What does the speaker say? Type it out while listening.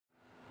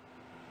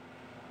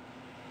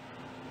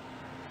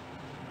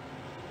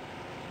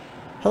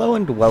Hello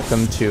and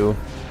welcome to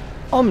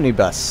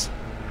OmniBus.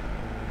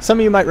 Some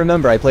of you might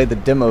remember I played the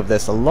demo of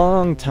this a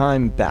long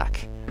time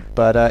back,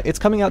 but it's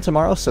coming out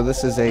tomorrow, so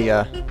this is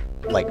a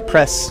like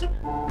press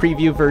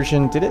preview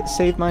version. Did it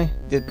save my?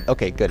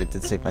 Okay, good. It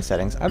did save my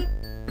settings.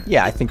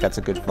 Yeah, I think that's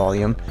a good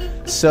volume.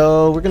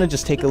 So we're gonna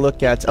just take a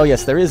look at. Oh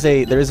yes, there is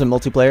a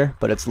multiplayer,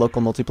 but it's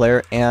local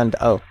multiplayer, and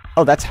oh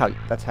that's how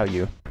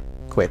you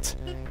quit.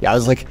 Yeah, I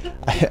was like,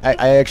 I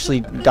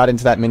actually got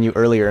into that menu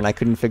earlier and I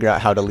couldn't figure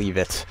out how to leave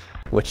it,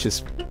 which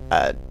is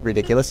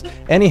ridiculous.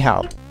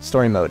 Anyhow,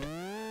 story mode.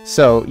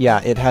 So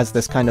yeah, it has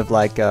this kind of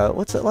like,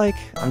 what's it like?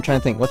 I'm trying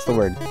to think, what's the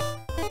word?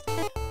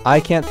 I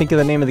can't think of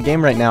the name of the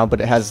game right now,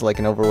 but it has like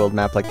an overworld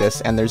map like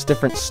this, and there's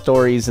different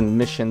stories and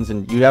missions,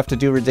 and you have to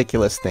do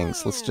ridiculous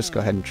things. Let's just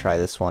go ahead and try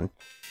this one.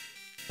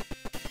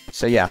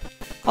 So yeah,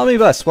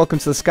 OmniBus, welcome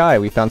to the sky.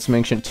 We found some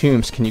ancient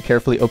tombs. Can you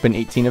carefully open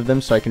 18 of them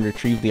so I can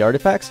retrieve the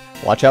artifacts?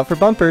 Watch out for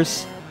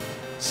bumpers.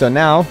 So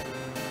now,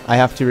 I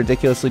have to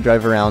ridiculously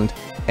drive around,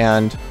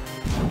 and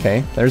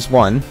okay, there's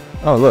one.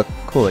 Oh look,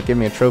 cool, it gave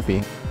me a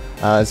trophy.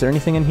 Is there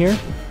anything in here?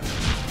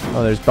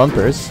 Oh, there's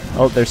bumpers.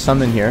 Oh, there's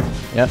some in here.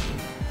 Yep.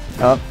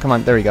 Oh, come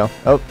on, there we go.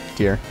 Oh,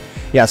 dear.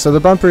 Yeah, so the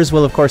bumpers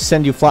will of course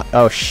send you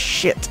oh,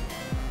 shit!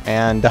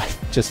 And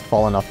I've just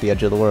fallen off the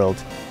edge of the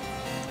world.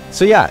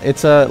 So yeah,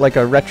 it's like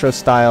a retro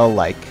style,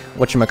 like,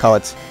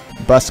 whatchamacallit,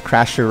 bus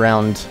crash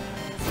around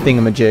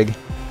thingamajig.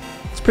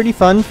 It's pretty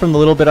fun from the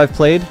little bit I've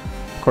played.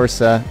 Of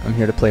course, I'm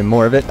here to play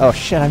more of it. Oh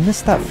shit, I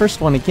missed that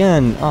first one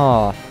again.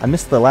 Aw, I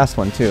missed the last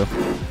one too.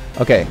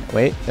 Okay,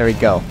 wait, there we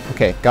go.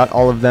 Okay, got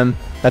all of them.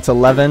 That's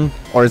 11,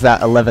 or is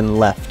that 11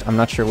 left? I'm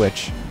not sure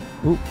which.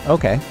 Ooh,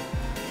 okay.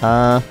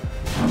 Oh,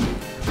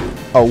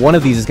 one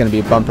of these is gonna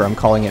be a bumper, I'm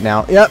calling it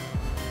now. Yep!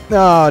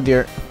 Oh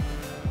dear.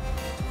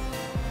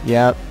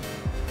 Yep.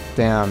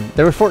 Damn.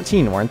 There were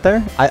 14, weren't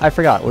there? I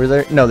forgot. Were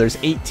there? No, there's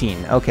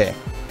 18. Okay.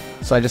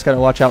 So I just gotta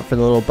watch out for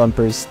the little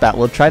bumpers that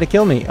will try to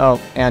kill me.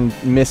 Oh, and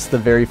miss the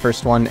very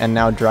first one and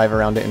now drive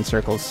around it in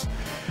circles.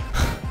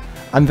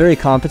 I'm very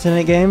competent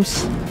at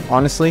games.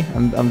 Honestly,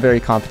 I'm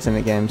very competent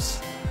at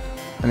games.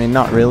 I mean,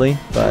 not really,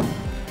 but...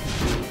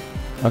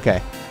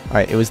 Okay.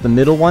 Alright, it was the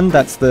middle one.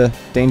 That's the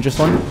dangerous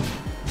one.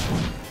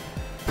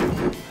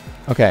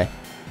 Okay.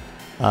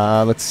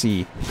 Let's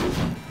see.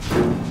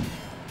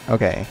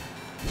 Okay.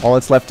 All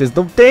that's left is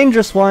the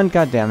dangerous one.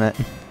 God damn it!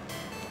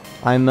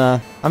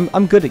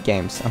 I'm good at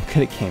games. I'm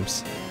good at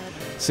games.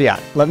 So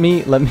yeah, let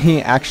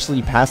me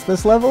actually pass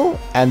this level,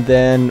 and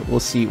then we'll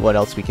see what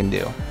else we can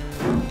do.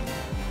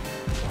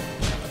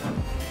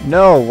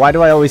 No, why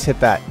do I always hit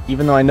that,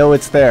 even though I know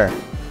it's there?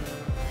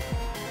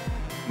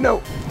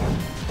 No.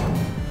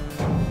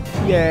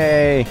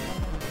 Yay!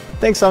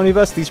 Thanks,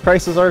 OmniBus. These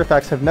priceless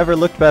artifacts have never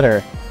looked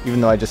better. Even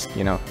though I just,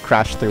 you know,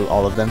 crashed through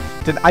all of them.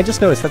 I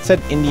just noticed that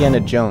said Indiana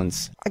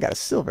Jones. I got a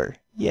silver.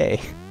 Yay.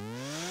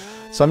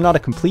 So I'm not a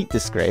complete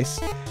disgrace.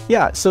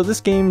 Yeah, so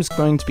this game's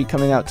going to be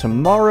coming out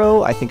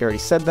tomorrow. I think I already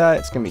said that.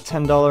 It's going to be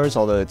 $10,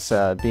 although it's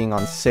being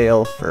on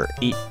sale for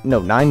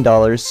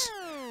 $9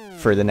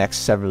 for the next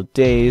several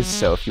days.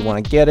 So if you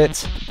want to get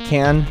it, you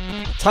can.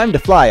 Time to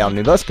fly,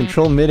 OmniBus.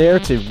 Control midair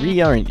to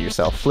reorient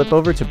yourself. Flip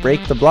over to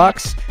break the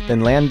blocks, then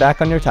land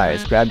back on your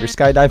tires. Grab your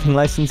skydiving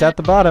license at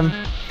the bottom.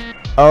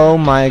 Oh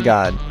my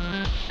god.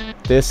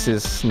 This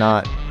is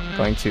not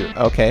going to...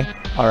 Okay.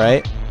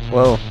 Alright.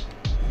 Whoa.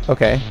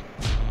 Okay.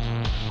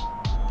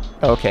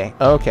 Okay.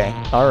 Okay.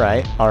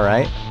 Alright.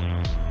 Alright.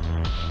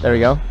 There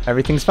we go.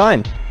 Everything's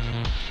fine.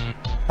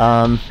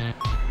 I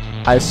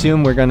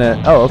assume we're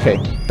gonna... Oh, okay.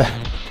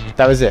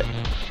 That was it.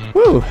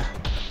 Woo!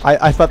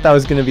 I thought that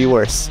was gonna be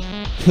worse.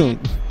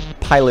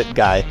 Pilot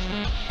guy.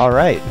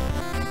 Alright.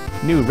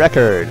 New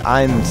record.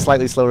 I'm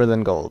slightly slower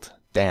than gold.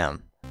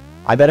 Damn.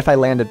 I bet if I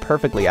landed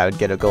perfectly, I would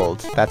get a gold.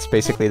 That's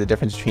basically the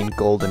difference between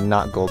gold and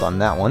not gold on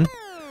that one.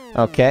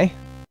 Okay.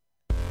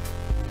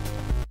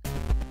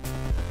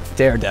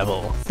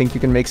 Daredevil. Think you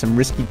can make some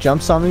risky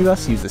jumps,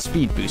 OmniBus? Use the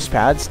speed boost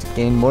pads to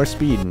gain more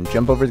speed and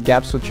jump over the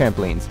gaps with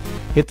trampolines.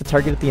 Hit the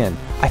target at the end.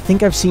 I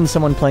think I've seen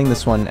someone playing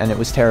this one, and it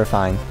was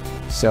terrifying.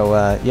 So,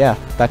 yeah,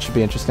 that should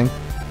be interesting.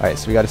 Alright,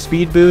 so we got a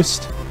speed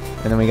boost,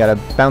 and then we got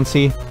a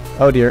bouncy...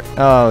 Oh dear.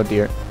 Oh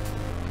dear.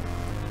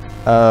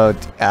 Oh,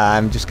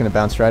 I'm just gonna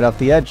bounce right off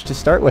the edge to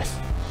start with.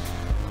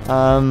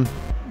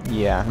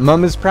 Yeah.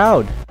 Mum is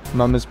proud.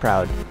 Mum is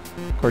proud.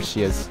 Of course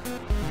she is.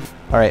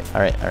 Alright,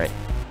 alright, alright.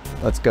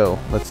 Let's go.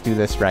 Let's do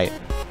this right.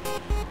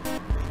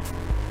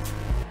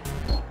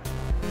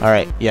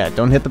 Alright, yeah,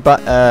 don't hit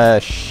the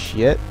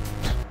shit.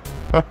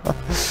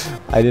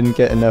 I didn't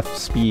get enough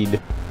speed.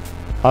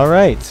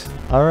 Alright,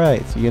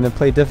 alright. You're gonna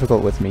play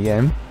difficult with me,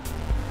 game?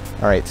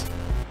 Alright.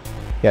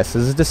 Yes,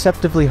 this is a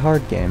deceptively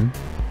hard game.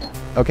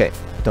 Okay.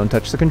 Don't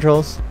touch the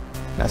controls.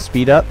 Now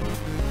speed up.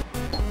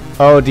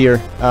 Oh dear.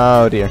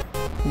 Oh dear.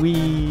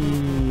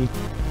 Whee!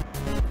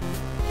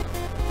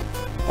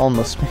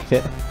 Almost made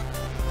it.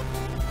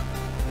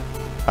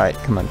 Alright,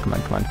 come on, come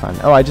on, come on, come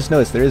on. Oh, I just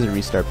noticed there is a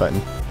restart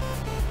button.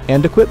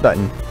 And a quit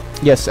button.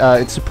 Yes,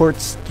 it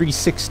supports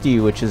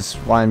 360, which is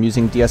why I'm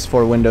using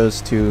DS4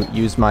 Windows to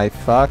use my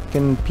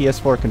fucking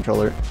PS4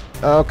 controller.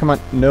 Oh, come on.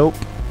 Nope.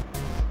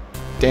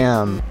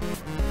 Damn.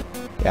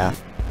 Yeah.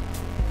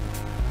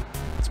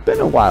 It's been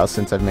a while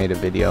since I've made a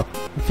video.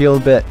 I feel a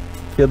bit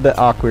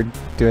awkward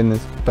doing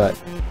this, but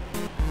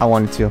I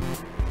wanted to.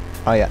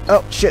 Oh yeah.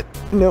 Oh shit.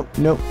 Nope.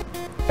 Nope.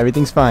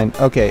 Everything's fine.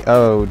 Okay.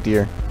 Oh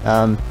dear.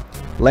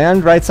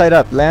 Land right side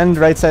up. Land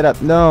right side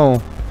up.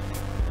 No.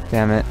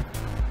 Damn it.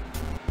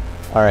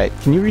 Alright,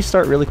 can you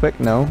restart really quick?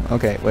 No?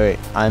 Okay, wait.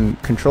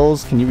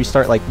 Controls, can you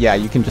restart? Like, yeah,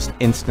 you can just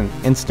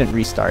instant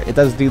restart. It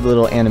does do the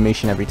little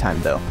animation every time,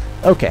 though.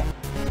 Okay.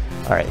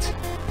 Alright.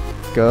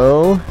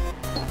 Go.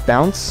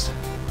 Bounce.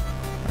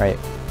 Alright.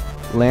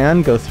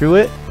 Land, go through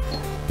it.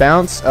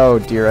 Bounce. Oh,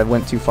 dear, I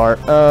went too far.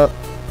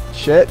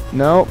 Shit.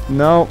 No,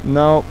 no,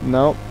 no,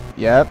 no.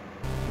 Yep.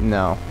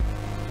 No.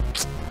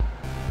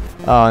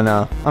 Oh,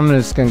 no. I'm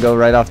just gonna go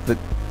right off the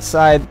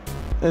side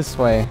this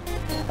way.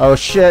 Oh,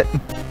 shit.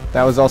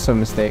 That was also a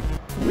mistake.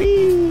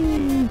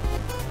 Whee!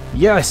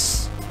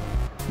 Yes!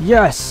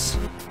 Yes!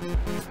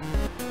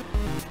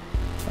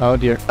 Oh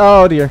dear.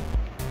 Oh dear.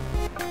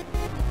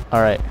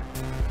 Alright.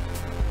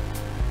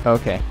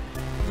 Okay.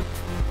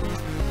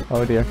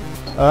 Oh dear.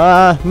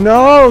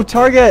 No!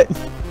 Target!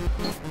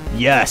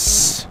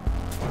 Yes!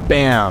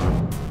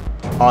 Bam!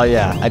 Oh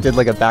yeah, I did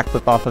like a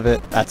backflip off of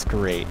it. That's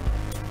great.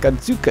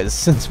 Godzukas,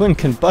 since when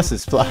can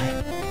buses fly?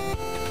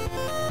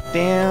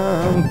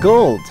 Damn,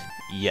 gold!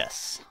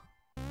 Yes.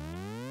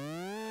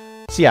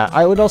 So yeah,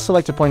 I would also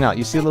like to point out,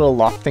 you see a little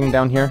loft thing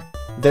down here?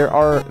 There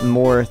are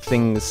more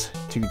things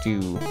to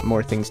do.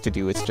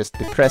 It's just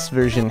the press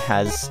version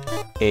has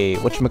a,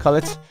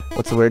 whatchamacallit?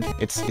 What's the word?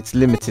 It's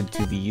limited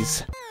to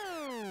these.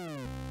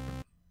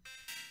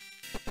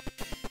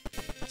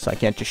 So I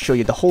can't just show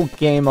you the whole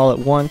game all at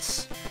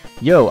once.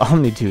 Yo,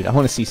 OmniDude, I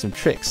want to see some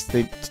tricks.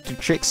 The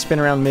tricks spin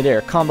around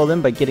midair. Combo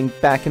them by getting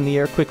back in the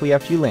air quickly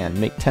after you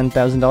land. Make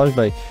 $10,000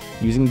 by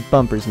using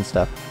bumpers and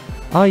stuff.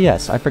 Oh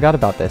yes, I forgot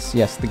about this.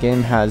 Yes, the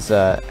game has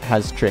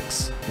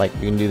tricks. Like,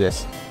 you can do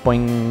this.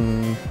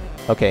 Boing.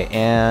 Okay,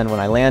 and when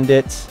I land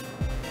it,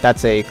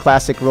 that's a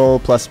classic roll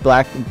plus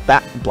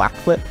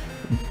backflip.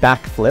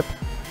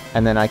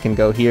 And then I can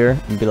go here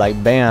and be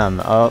like,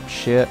 bam. Oh,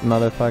 shit,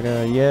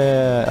 motherfucker.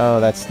 Yeah. Oh,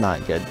 that's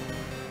not good.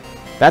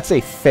 That's a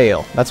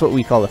fail. That's what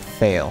we call a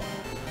fail.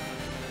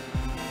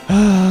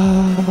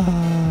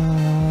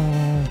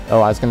 Oh,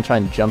 I was going to try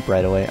and jump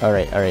right away.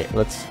 Alright.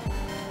 Let's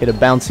hit a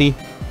bouncy.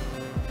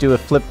 Do a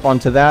flip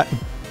onto that.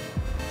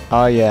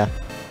 Oh yeah.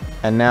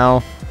 And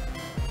now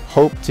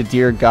hope to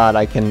dear God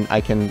I can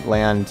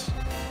land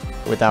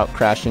without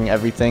crashing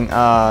everything.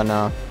 Oh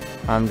no.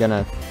 I'm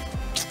gonna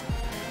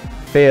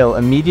fail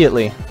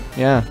immediately.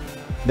 Yeah.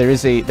 There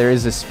is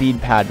a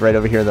speed pad right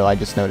over here though, I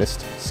just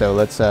noticed. So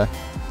let's go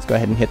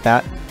ahead and hit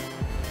that.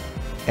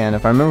 And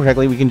if I remember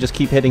correctly, we can just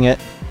keep hitting it.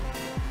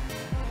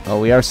 Oh,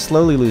 we are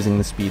slowly losing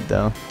the speed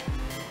though.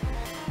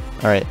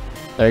 Alright,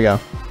 there you go.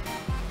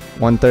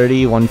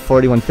 130,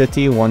 140,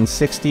 150,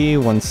 160,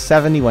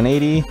 170,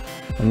 180,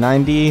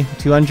 190,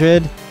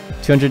 200.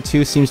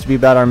 202 seems to be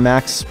about our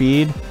max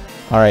speed.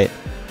 Alright,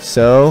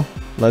 so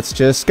let's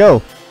just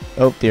go.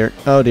 Oh dear,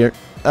 oh dear.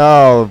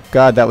 Oh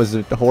god, that was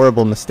a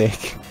horrible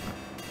mistake.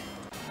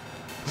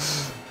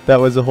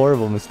 That was a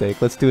horrible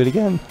mistake. Let's do it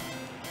again.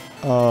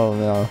 Oh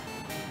no.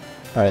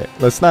 Alright,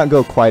 let's not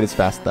go quite as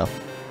fast though.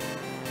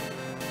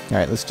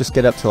 Alright, let's just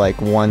get up to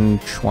like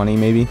 120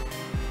 maybe.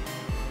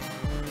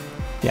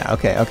 Yeah,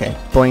 okay.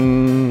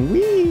 Boing!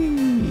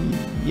 Whee!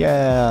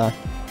 Yeah!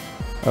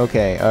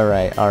 Okay,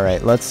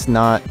 alright. Let's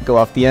not go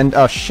off the end.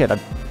 Oh shit, I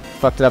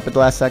fucked it up at the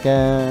last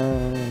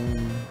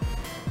second.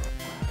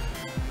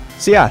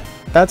 So yeah,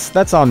 that's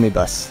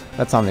OmniBus.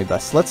 That's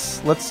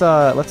OmniBus. Let's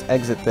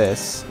exit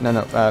this.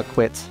 No,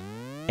 quit.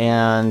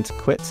 And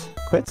quit?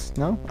 Quit?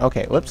 No?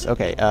 Okay, whoops.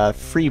 Okay,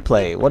 free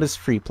play. What is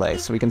free play?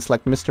 So we can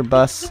select Mr.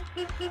 Bus.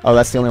 Oh,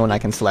 that's the only one I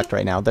can select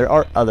right now. There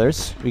are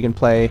others. We can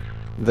play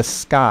the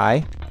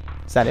Sky.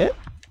 Is that it?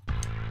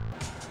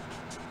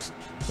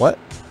 What?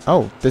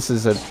 Oh, this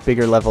is a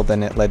bigger level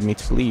than it led me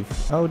to believe.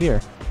 Oh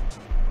dear.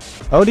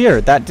 Oh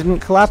dear, that didn't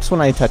collapse when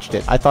I touched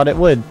it. I thought it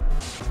would.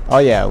 Oh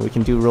yeah, we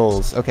can do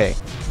rolls. Okay.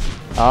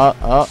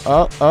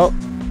 Oh.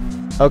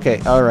 Okay,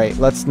 alright.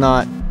 Let's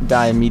not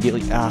die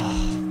immediately. Ah,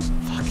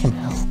 fucking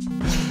hell.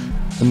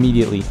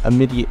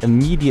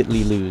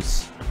 Immediately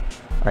lose.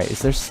 Alright,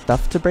 is there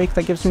stuff to break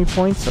that gives me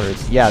points? Or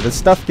is... Yeah, the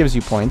stuff gives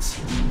you points.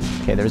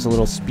 Okay, there's a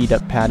little speed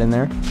up pad in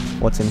there.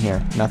 What's in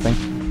here? Nothing.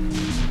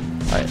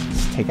 Alright,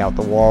 let's take out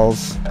the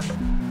walls.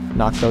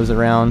 Knock those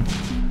around.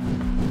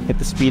 Hit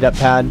the speed up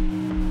pad.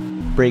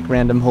 Break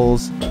random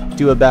holes.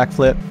 Do a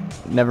backflip.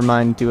 Never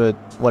mind, do a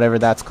whatever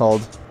that's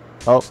called.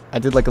 Oh, I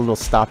did like a little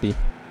stoppy.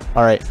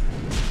 Alright.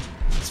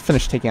 Let's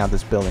finish taking out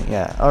this building.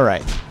 Yeah,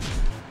 alright.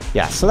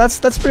 Yeah, so that's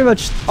pretty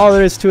much all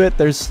there is to it.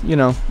 There's, you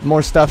know,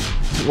 more stuff.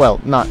 Well,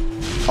 not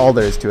all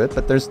there is to it,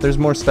 but there's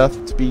more stuff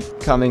to be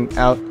coming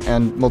out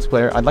and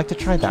multiplayer. I'd like to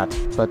try that,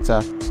 but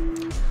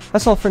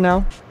that's all for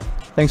now.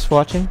 Thanks for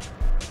watching.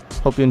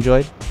 Hope you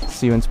enjoyed.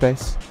 See you in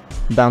space.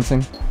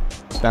 Bouncing.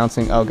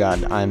 Oh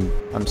god,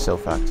 I'm so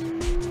fucked.